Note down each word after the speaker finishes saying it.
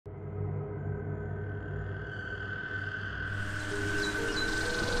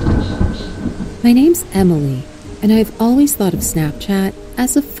My name's Emily, and I've always thought of Snapchat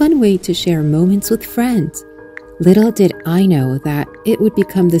as a fun way to share moments with friends. Little did I know that it would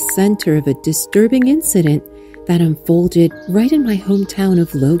become the center of a disturbing incident that unfolded right in my hometown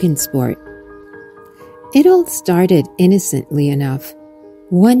of Logansport. It all started innocently enough.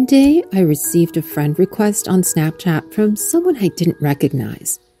 One day, I received a friend request on Snapchat from someone I didn't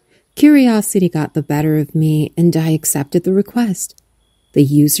recognize. Curiosity got the better of me, and I accepted the request. The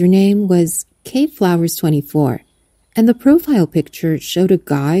username was kflowers24, and the profile picture showed a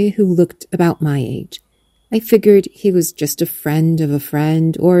guy who looked about my age. I figured he was just a friend of a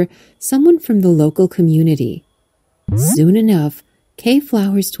friend or someone from the local community. Soon enough,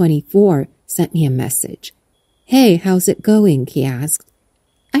 kflowers24 sent me a message. "Hey, how's it going?" he asked.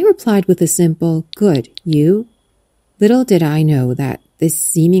 I replied with a simple, "Good, you?" Little did I know that this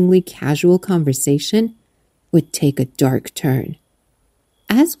seemingly casual conversation would take a dark turn.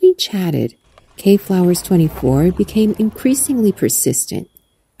 As we chatted, kflowers24 became increasingly persistent,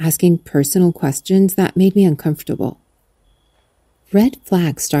 asking personal questions that made me uncomfortable. Red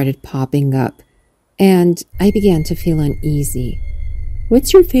flags started popping up, and I began to feel uneasy.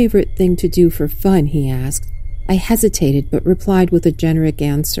 "What's your favorite thing to do for fun?" he asked. I hesitated but replied with a generic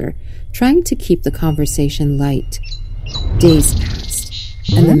answer, trying to keep the conversation light. Days passed,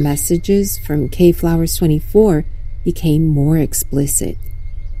 and the messages from kflowers24 became more explicit.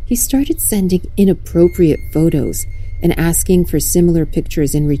 He started sending inappropriate photos and asking for similar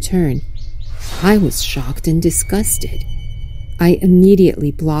pictures in return. I was shocked and disgusted. I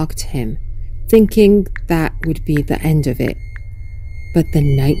immediately blocked him, thinking that would be the end of it. But the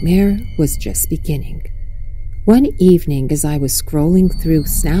nightmare was just beginning. One evening, as I was scrolling through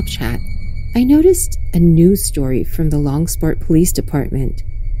Snapchat, I noticed a news story from the Longsport Police Department.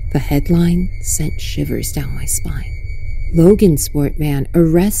 The headline sent shivers down my spine. Logansport man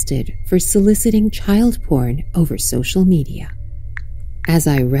arrested for soliciting child porn over social media. As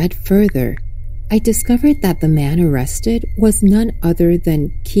I read further, I discovered that the man arrested was none other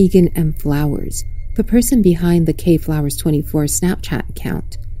than Keegan M. Flowers, the person behind the kflowers24 Snapchat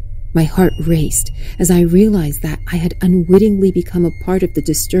account. My heart raced as I realized that I had unwittingly become a part of the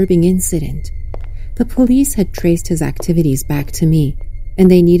disturbing incident. The police had traced his activities back to me,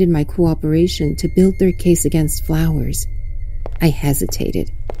 and they needed my cooperation to build their case against Flowers. I hesitated,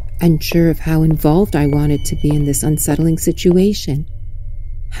 unsure of how involved I wanted to be in this unsettling situation.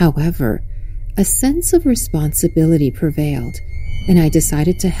 However, a sense of responsibility prevailed, and I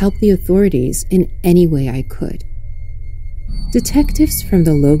decided to help the authorities in any way I could. Detectives from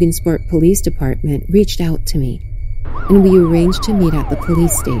the Logansport Police Department reached out to me, and we arranged to meet at the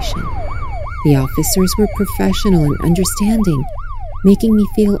police station. The officers were professional and understanding, making me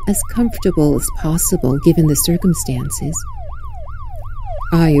feel as comfortable as possible given the circumstances.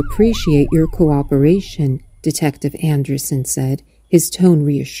 "I appreciate your cooperation," Detective Anderson said, his tone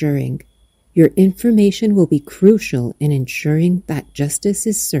reassuring. "Your information will be crucial in ensuring that justice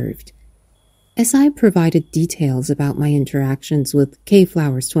is served." As I provided details about my interactions with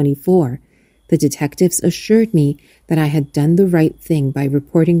kflowers24, the detectives assured me that I had done the right thing by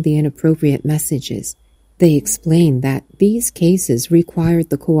reporting the inappropriate messages. They explained that these cases required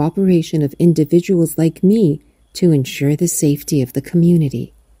the cooperation of individuals like me to ensure the safety of the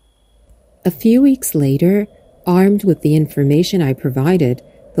community. A few weeks later, armed with the information I provided,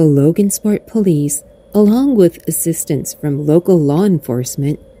 the Logansport police, along with assistance from local law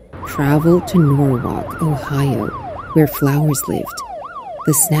enforcement, traveled to Norwalk, Ohio, where Flowers lived.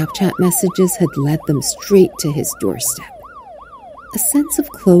 The Snapchat messages had led them straight to his doorstep. A sense of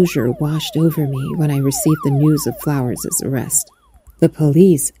closure washed over me when I received the news of Flowers' arrest. The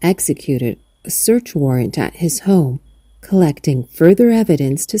police executed a search warrant at his home, collecting further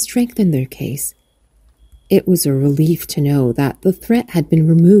evidence to strengthen their case. It was a relief to know that the threat had been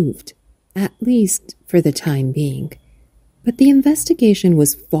removed, at least for the time being. But the investigation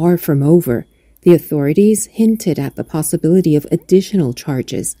was far from over. The authorities hinted at the possibility of additional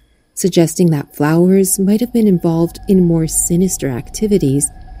charges, suggesting that Flowers might have been involved in more sinister activities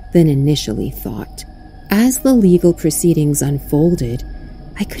than initially thought. As the legal proceedings unfolded,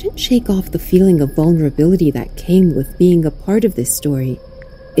 I couldn't shake off the feeling of vulnerability that came with being a part of this story.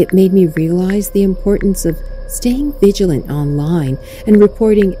 It made me realize the importance of staying vigilant online and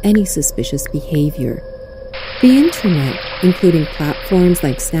reporting any suspicious behavior. The internet, including platforms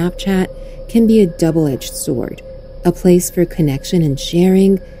like Snapchat, can be a double-edged sword, a place for connection and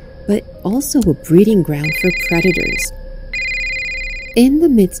sharing, but also a breeding ground for predators. In the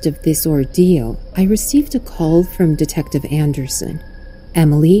midst of this ordeal, I received a call from Detective Anderson.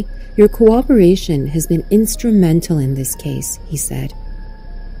 "Emily, your cooperation has been instrumental in this case," he said.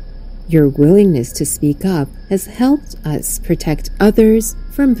 Your willingness to speak up has helped us protect others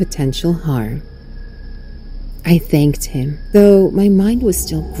from potential harm." I thanked him, though my mind was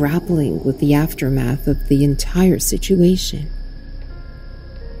still grappling with the aftermath of the entire situation.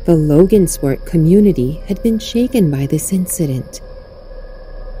 The Logansport community had been shaken by this incident,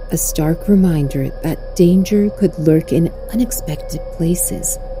 a stark reminder that danger could lurk in unexpected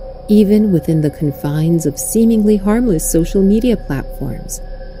places, even within the confines of seemingly harmless social media platforms.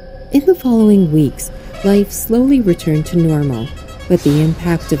 In the following weeks, life slowly returned to normal, but the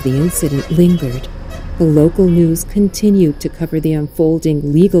impact of the incident lingered. The local news continued to cover the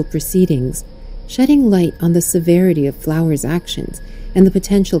unfolding legal proceedings, shedding light on the severity of Flower's actions and the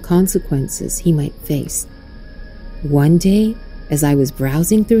potential consequences he might face. One day, as I was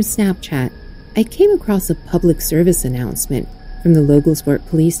browsing through Snapchat, I came across a public service announcement from the Logansport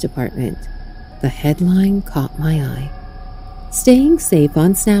Police Department. The headline caught my eye. "Staying safe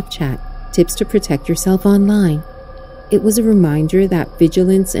on Snapchat, tips to protect yourself online." It was a reminder that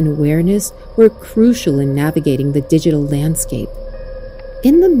vigilance and awareness were crucial in navigating the digital landscape.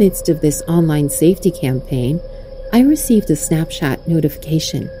 In the midst of this online safety campaign, I received a Snapchat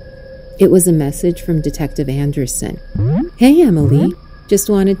notification. It was a message from Detective Anderson. "Hey Emily, just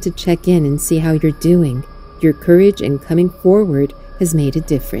wanted to check in and see how you're doing. Your courage in coming forward has made a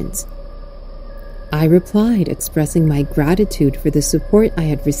difference." I replied, expressing my gratitude for the support I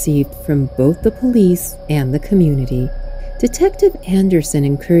had received from both the police and the community. Detective Anderson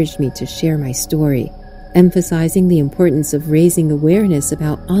encouraged me to share my story, emphasizing the importance of raising awareness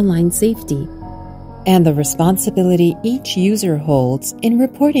about online safety and the responsibility each user holds in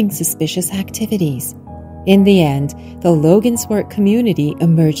reporting suspicious activities. In the end, the Logansport community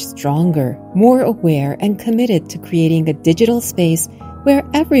emerged stronger, more aware, and committed to creating a digital space where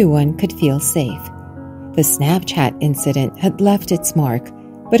everyone could feel safe. The Snapchat incident had left its mark,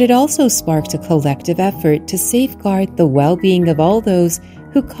 but it also sparked a collective effort to safeguard the well-being of all those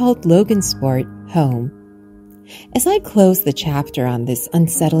who called Logansport home. As I closed the chapter on this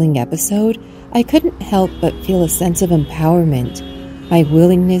unsettling episode, I couldn't help but feel a sense of empowerment. My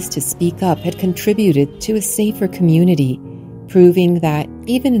willingness to speak up had contributed to a safer community, proving that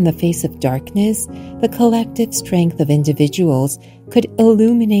even in the face of darkness, the collective strength of individuals could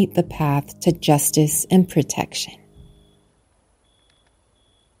illuminate the path to justice and protection.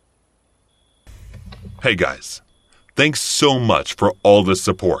 Hey guys, thanks so much for all the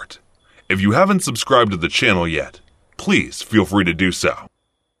support. If you haven't subscribed to the channel yet, please feel free to do so.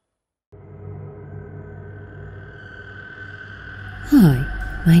 Hi,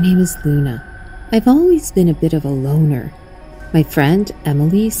 my name is Luna. I've always been a bit of a loner. My friend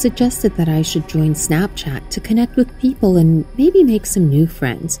Emily suggested that I should join Snapchat to connect with people and maybe make some new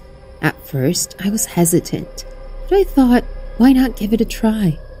friends. At first, I was hesitant, but I thought, why not give it a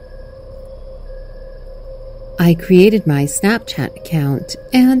try? I created my Snapchat account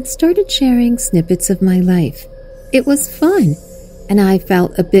and started sharing snippets of my life. It was fun, and I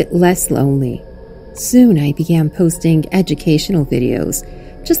felt a bit less lonely. Soon I began posting educational videos,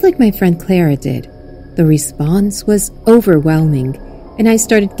 just like my friend Clara did. The response was overwhelming, and I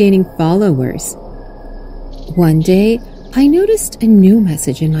started gaining followers. One day, I noticed a new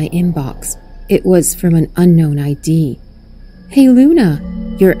message in my inbox. It was from an unknown ID. "Hey Luna,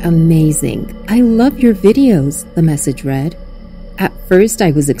 you're amazing. I love your videos," the message read. At first,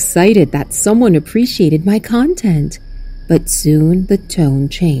 I was excited that someone appreciated my content, but soon the tone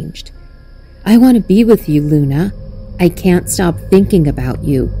changed. "I want to be with you, Luna. I can't stop thinking about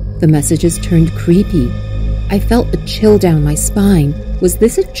you." The messages turned creepy. I felt a chill down my spine. Was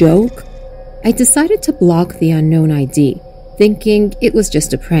this a joke? I decided to block the unknown ID, thinking it was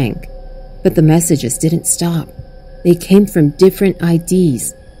just a prank. But the messages didn't stop. They came from different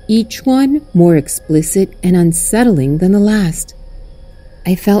IDs, each one more explicit and unsettling than the last.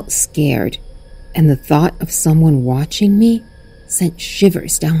 I felt scared, and the thought of someone watching me sent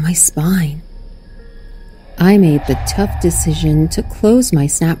shivers down my spine. I made the tough decision to close my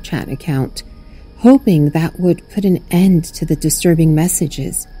Snapchat account, hoping that would put an end to the disturbing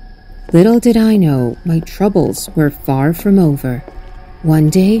messages. Little did I know my troubles were far from over. One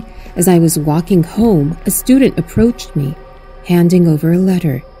day, as I was walking home, a student approached me, handing over a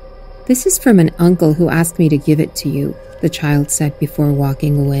letter. "This is from an uncle who asked me to give it to you," the child said before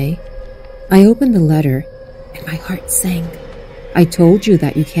walking away. I opened the letter, and my heart sank. "I told you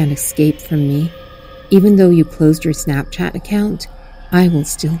that you can't escape from me. Even though you closed your Snapchat account, I will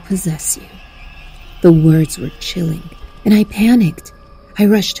still possess you." The words were chilling, and I panicked. I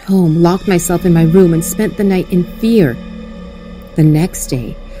rushed home, locked myself in my room, and spent the night in fear. The next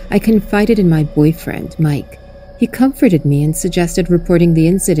day, I confided in my boyfriend, Mike. He comforted me and suggested reporting the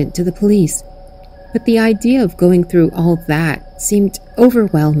incident to the police. But the idea of going through all that seemed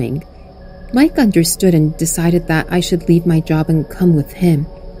overwhelming. Mike understood and decided that I should leave my job and come with him.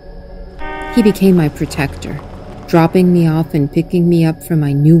 He became my protector, dropping me off and picking me up from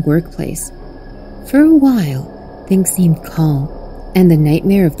my new workplace. For a while, things seemed calm, and the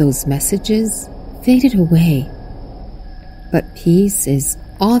nightmare of those messages faded away. But peace is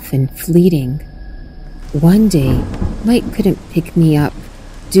often fleeting. One day, Mike couldn't pick me up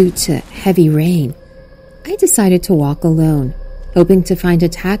due to heavy rain. I decided to walk alone, hoping to find a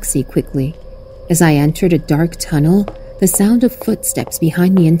taxi quickly. As I entered a dark tunnel, the sound of footsteps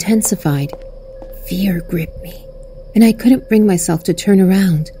behind me intensified. Fear gripped me, and I couldn't bring myself to turn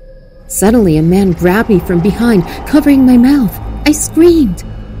around. Suddenly, a man grabbed me from behind, covering my mouth. I screamed,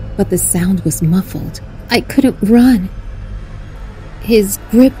 but the sound was muffled. I couldn't run. His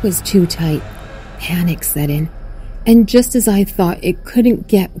grip was too tight. Panic set in, and just as I thought it couldn't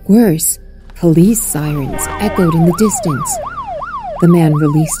get worse, police sirens echoed in the distance. The man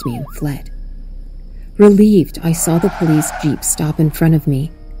released me and fled. Relieved, I saw the police jeep stop in front of me.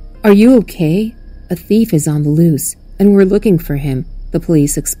 "Are you okay? A thief is on the loose, and we're looking for him," the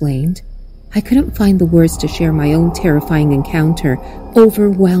police explained. I couldn't find the words to share my own terrifying encounter,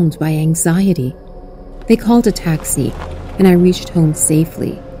 overwhelmed by anxiety. They called a taxi, and I reached home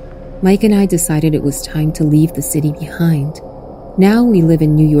safely. Mike and I decided it was time to leave the city behind. Now we live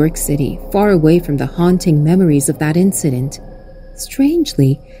in New York City, far away from the haunting memories of that incident.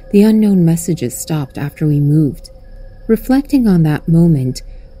 Strangely, the unknown messages stopped after we moved. Reflecting on that moment,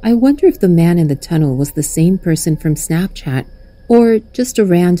 I wonder if the man in the tunnel was the same person from Snapchat or just a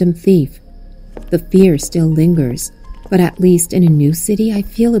random thief. The fear still lingers, but at least in a new city I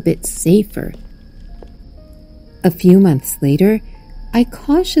feel a bit safer. A few months later, I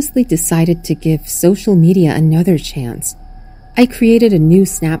cautiously decided to give social media another chance. I created a new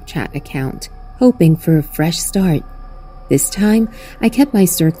Snapchat account, hoping for a fresh start. This time, I kept my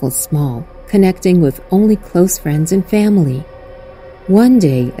circle small, connecting with only close friends and family. One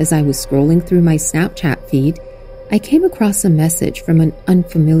day, as I was scrolling through my Snapchat feed, I came across a message from an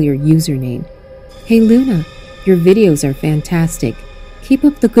unfamiliar username. "Hey Luna, your videos are fantastic. Keep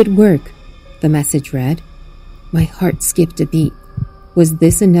up the good work," the message read. My heart skipped a beat. Was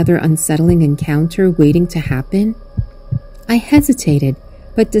this another unsettling encounter waiting to happen? I hesitated,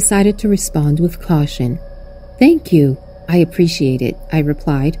 but decided to respond with caution. "Thank you. I appreciate it," I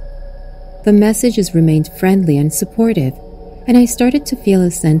replied. The messages remained friendly and supportive, and I started to feel a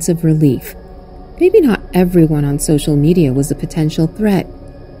sense of relief. Maybe not everyone on social media was a potential threat.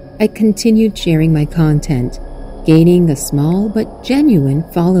 I continued sharing my content, gaining a small but genuine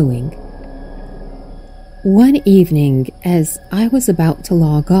following. One evening, as I was about to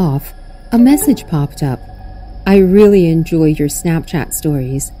log off, a message popped up. "I really enjoy your Snapchat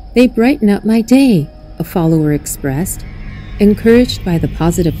stories. They brighten up my day," a follower expressed. Encouraged by the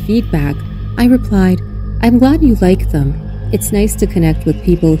positive feedback, I replied, "I'm glad you like them. It's nice to connect with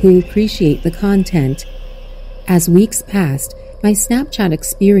people who appreciate the content." As weeks passed, my Snapchat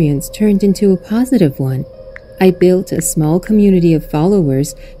experience turned into a positive one. I built a small community of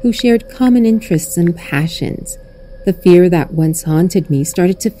followers who shared common interests and passions. The fear that once haunted me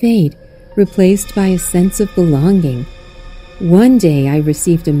started to fade, replaced by a sense of belonging. One day I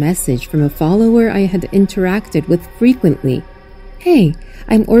received a message from a follower I had interacted with frequently. "Hey,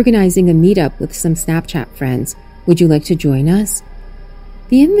 I'm organizing a meetup with some Snapchat friends. Would you like to join us?"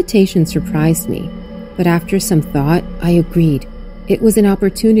 The invitation surprised me, but after some thought, I agreed. It was an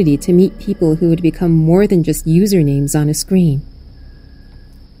opportunity to meet people who would become more than just usernames on a screen.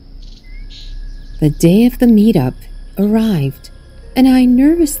 The day of the meetup arrived, and I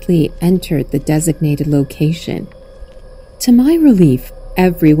nervously entered the designated location. To my relief,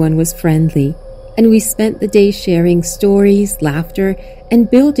 everyone was friendly, and we spent the day sharing stories, laughter, and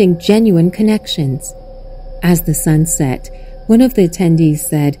building genuine connections. As the sun set, one of the attendees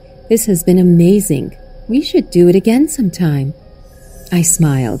said, "This has been amazing. We should do it again sometime." I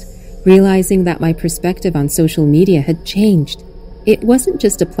smiled, realizing that my perspective on social media had changed. It wasn't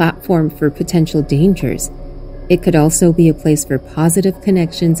just a platform for potential dangers. It could also be a place for positive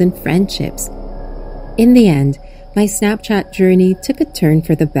connections and friendships. In the end, my Snapchat journey took a turn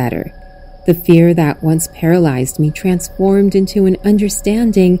for the better. The fear that once paralyzed me transformed into an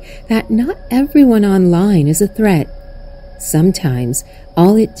understanding that not everyone online is a threat. Sometimes,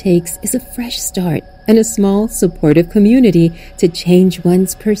 all it takes is a fresh start and a small, supportive community to change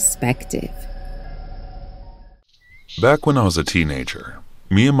one's perspective. Back when I was a teenager,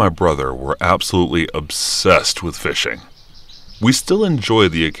 me and my brother were absolutely obsessed with fishing. We still enjoy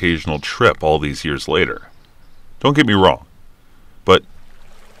the occasional trip all these years later. Don't get me wrong. But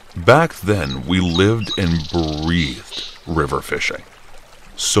back then, we lived and breathed river fishing.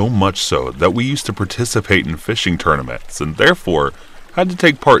 So much so that we used to participate in fishing tournaments and therefore had to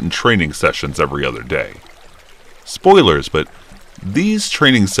take part in training sessions every other day. Spoilers, but these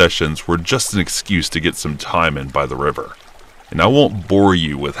training sessions were just an excuse to get some time in by the river. And I won't bore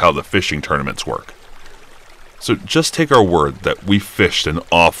you with how the fishing tournaments work. So just take our word that we fished an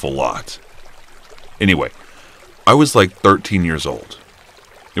awful lot. Anyway, I was like 13 years old.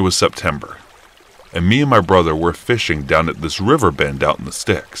 It was September, and me and my brother were fishing down at this river bend out in the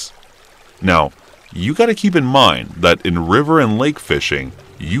sticks. Now, you gotta keep in mind that in river and lake fishing,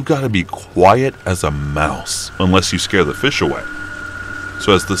 you gotta be quiet as a mouse unless you scare the fish away.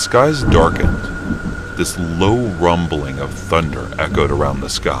 So as the skies darkened, this low rumbling of thunder echoed around the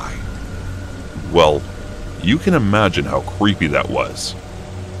sky. Well, you can imagine how creepy that was.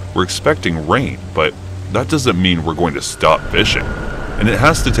 We're expecting rain, but that doesn't mean we're going to stop fishing. And it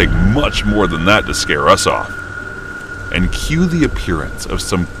has to take much more than that to scare us off. And cue the appearance of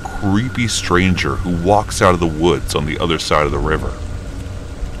some creepy stranger who walks out of the woods on the other side of the river.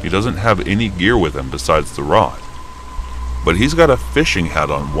 He doesn't have any gear with him besides the rod. But he's got a fishing hat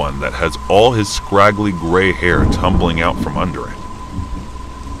on one that has all his scraggly gray hair tumbling out from under it.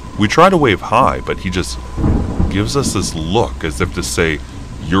 We try to wave hi, but he just gives us this look as if to say,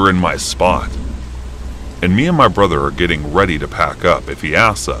 "You're in my spot." And me and my brother are getting ready to pack up if he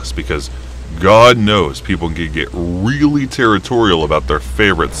asks us, because God knows people can get really territorial about their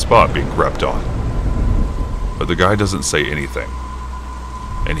favorite spot being crept on. But the guy doesn't say anything.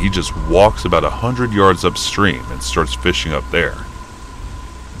 And he just walks about 100 yards upstream and starts fishing up there.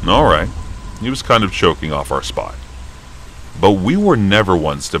 Alright, he was kind of choking off our spot. But we were never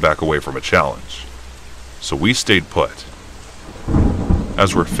ones to back away from a challenge. So we stayed put.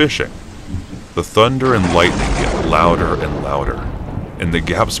 As we're fishing, the thunder and lightning get louder and louder, and the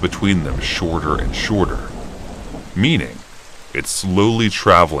gaps between them shorter and shorter, meaning it's slowly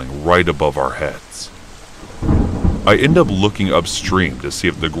traveling right above our heads. I end up looking upstream to see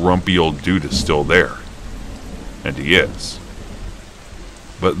if the grumpy old dude is still there, and he is.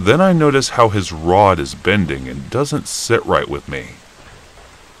 But then I notice how his rod is bending and doesn't sit right with me.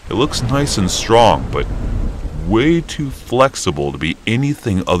 It looks nice and strong, but way too flexible to be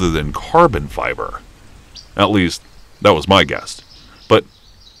anything other than carbon fiber. At least, that was my guess. But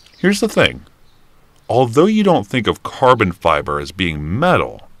here's the thing. Although you don't think of carbon fiber as being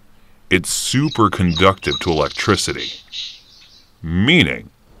metal, it's super conductive to electricity. Meaning,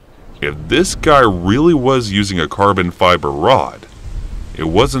 if this guy really was using a carbon fiber rod, it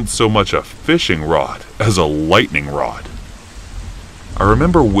wasn't so much a fishing rod as a lightning rod. I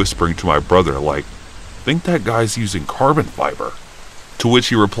remember whispering to my brother like, "Think that guy's using carbon fiber?" To which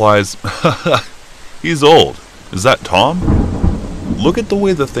he replies, "He's old. Is that Tom?" "Look at the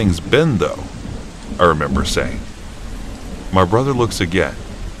way the thing's bend though," I remember saying. My brother looks again.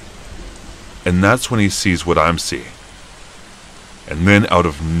 And that's when he sees what I'm seeing. And then out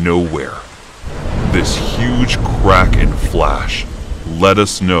of nowhere, this huge crack and flash let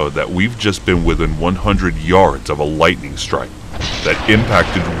us know that we've just been within 100 yards of a lightning strike that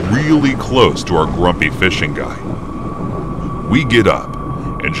impacted really close to our grumpy fishing guy. We get up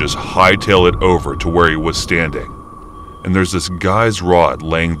and just hightail it over to where he was standing, and there's this guy's rod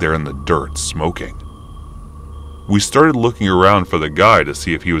laying there in the dirt smoking. We started looking around for the guy to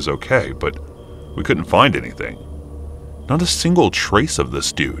see if he was okay, but we couldn't find anything. Not a single trace of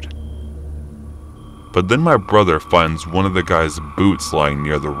this dude. But then my brother finds one of the guy's boots lying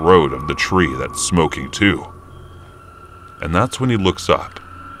near the root of the tree that's smoking too. And that's when he looks up.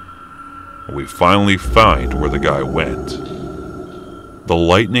 We finally find where the guy went. The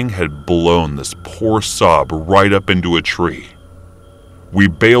lightning had blown this poor sob right up into a tree. We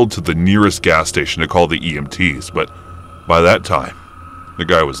bailed to the nearest gas station to call the EMTs, but by that time, the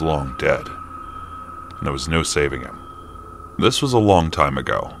guy was long dead. And there was no saving him. This was a long time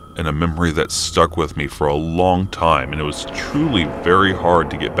ago, and a memory that stuck with me for a long time, and it was truly very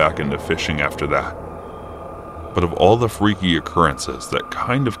hard to get back into fishing after that. But of all the freaky occurrences that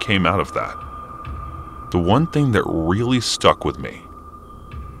kind of came out of that, the one thing that really stuck with me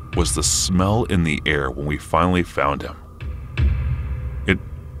was the smell in the air when we finally found him. It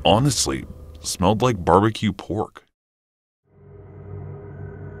honestly smelled like barbecue pork.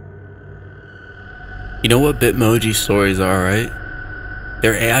 You know what Bitmoji stories are, right?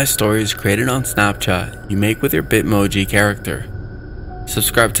 They're AI stories created on Snapchat you make with your Bitmoji character.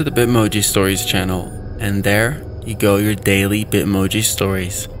 Subscribe to the Bitmoji Stories channel, and there you go, your daily Bitmoji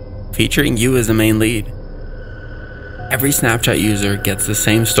stories, featuring you as the main lead. Every Snapchat user gets the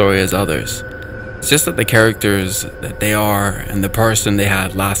same story as others, It's just that the characters that they are and the person they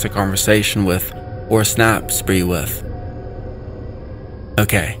had last a conversation with or a snap spree with.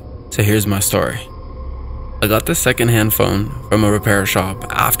 Okay, so here's my story. I got this second-hand phone from a repair shop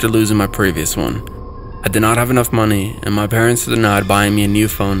after losing my previous one. I did not have enough money, and my parents denied buying me a new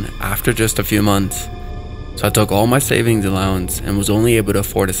phone after just a few months. So I took all my savings allowance and was only able to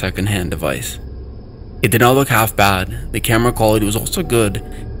afford a second-hand device. It did not look half bad, the camera quality was also good,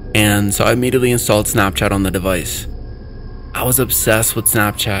 and so I immediately installed Snapchat on the device. I was obsessed with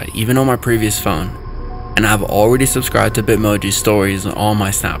Snapchat even on my previous phone, and I have already subscribed to Bitmoji stories on my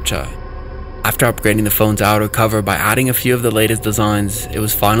Snapchat. After upgrading the phone's outer cover by adding a few of the latest designs, it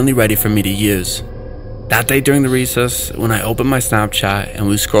was finally ready for me to use. That day during the recess, when I opened my Snapchat and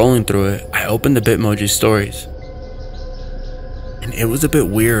was scrolling through it, I opened the Bitmoji stories. And it was a bit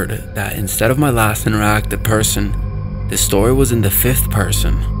weird that instead of my last interacted person, the story was in the 5th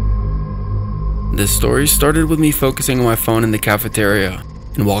person. The story started with me focusing on my phone in the cafeteria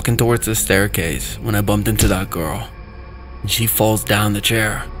and walking towards the staircase when I bumped into that girl. And she falls down the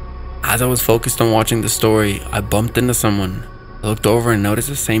chair. As I was focused on watching the story, I bumped into someone. I looked over and noticed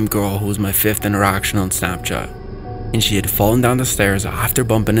the same girl who was my 5th interaction on Snapchat, and she had fallen down the stairs after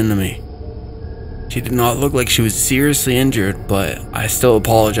bumping into me. She did not look like she was seriously injured, but I still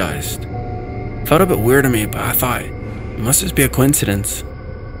apologized. It felt a bit weird to me, but I thought, it must just be a coincidence.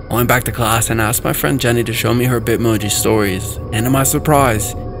 I went back to class and asked my friend Jenny to show me her Bitmoji stories, and to my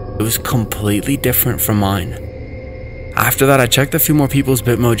surprise, it was completely different from mine. After that, I checked a few more people's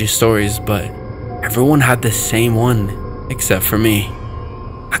Bitmoji stories, but everyone had the same one, except for me.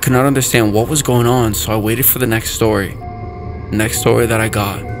 I could not understand what was going on, so I waited for the next story. The next story that I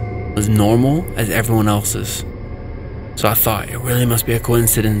got was normal as everyone else's. So I thought, it really must be a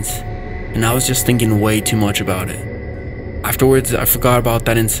coincidence, and I was just thinking way too much about it. Afterwards, I forgot about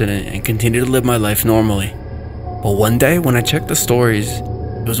that incident and continued to live my life normally. But one day, when I checked the stories,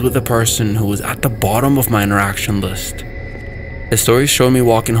 it was with a person who was at the bottom of my interaction list. The stories showed me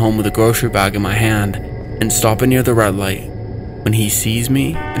walking home with a grocery bag in my hand and stopping near the red light when he sees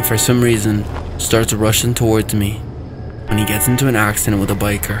me and for some reason starts rushing towards me when he gets into an accident with a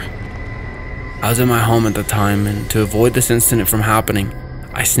biker. I was in my home at the time, and to avoid this incident from happening,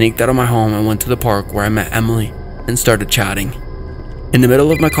 I sneaked out of my home and went to the park where I met Emily and started chatting. In the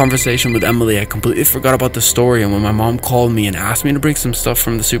middle of my conversation with Emily, I completely forgot about the story, and when my mom called me and asked me to bring some stuff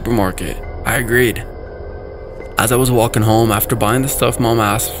from the supermarket, I agreed. As I was walking home after buying the stuff mom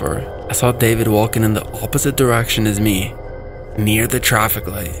asked for, I saw David walking in the opposite direction as me, near the traffic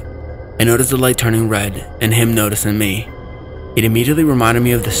light. I noticed the light turning red and him noticing me. It immediately reminded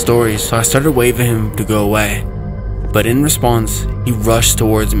me of the story, so I started waving him to go away. But in response, he rushed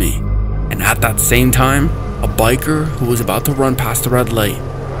towards me, and at that same time, a biker who was about to run past the red light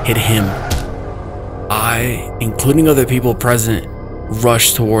hit him. I, including other people present,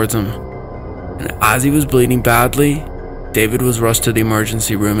 rushed towards him. And as he was bleeding badly, David was rushed to the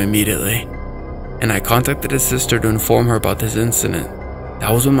emergency room immediately. And I contacted his sister to inform her about this incident.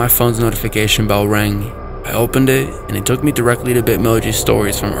 That was when my phone's notification bell rang. I opened it, and it took me directly to Bitmoji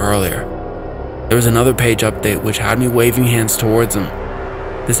stories from earlier. There was another page update which had me waving hands towards him.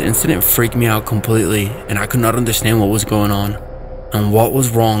 This incident freaked me out completely, and I could not understand what was going on and what was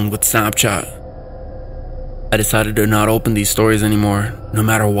wrong with Snapchat. I decided to not open these stories anymore, no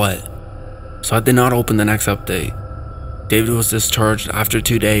matter what. So I did not open the next update. David was discharged after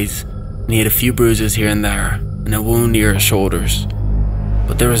 2 days, and he had a few bruises here and there, and a wound near his shoulders.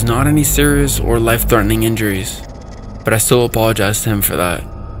 But there was not any serious or life-threatening injuries, but I still apologized to him for that.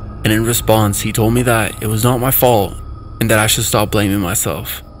 And in response, he told me that it was not my fault, and that I should stop blaming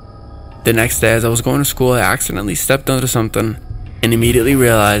myself. The next day, as I was going to school, I accidentally stepped onto something and immediately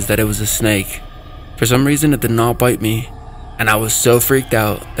realized that it was a snake. For some reason, it did not bite me, and I was so freaked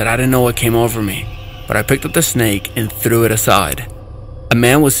out that I didn't know what came over me, but I picked up the snake and threw it aside. A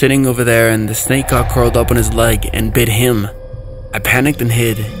man was sitting over there, and the snake got curled up on his leg and bit him. I panicked and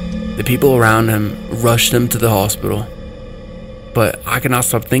hid. The people around him rushed him to the hospital. But I could not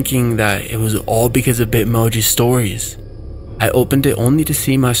stop thinking that it was all because of Bitmoji stories. I opened it only to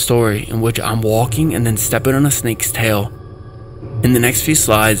see my story in which I'm walking and then stepping on a snake's tail. In the next few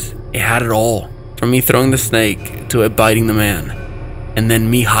slides, it had it all, from me throwing the snake to it biting the man, and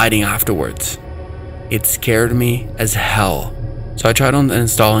then me hiding afterwards. It scared me as hell, so I tried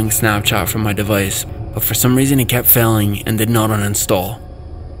uninstalling Snapchat from my device, but for some reason it kept failing and did not uninstall.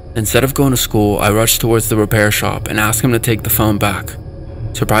 Instead of going to school, I rushed towards the repair shop and asked him to take the phone back.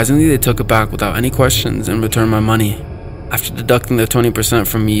 Surprisingly, they took it back without any questions and returned my money, after deducting the 20%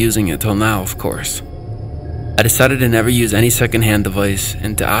 from me using it till now, of course. I decided to never use any secondhand device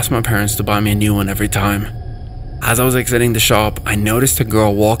and to ask my parents to buy me a new one every time. As I was exiting the shop, I noticed a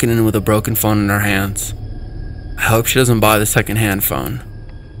girl walking in with a broken phone in her hands. I hope she doesn't buy the secondhand phone.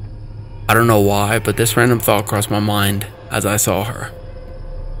 I don't know why, but this random thought crossed my mind as I saw her.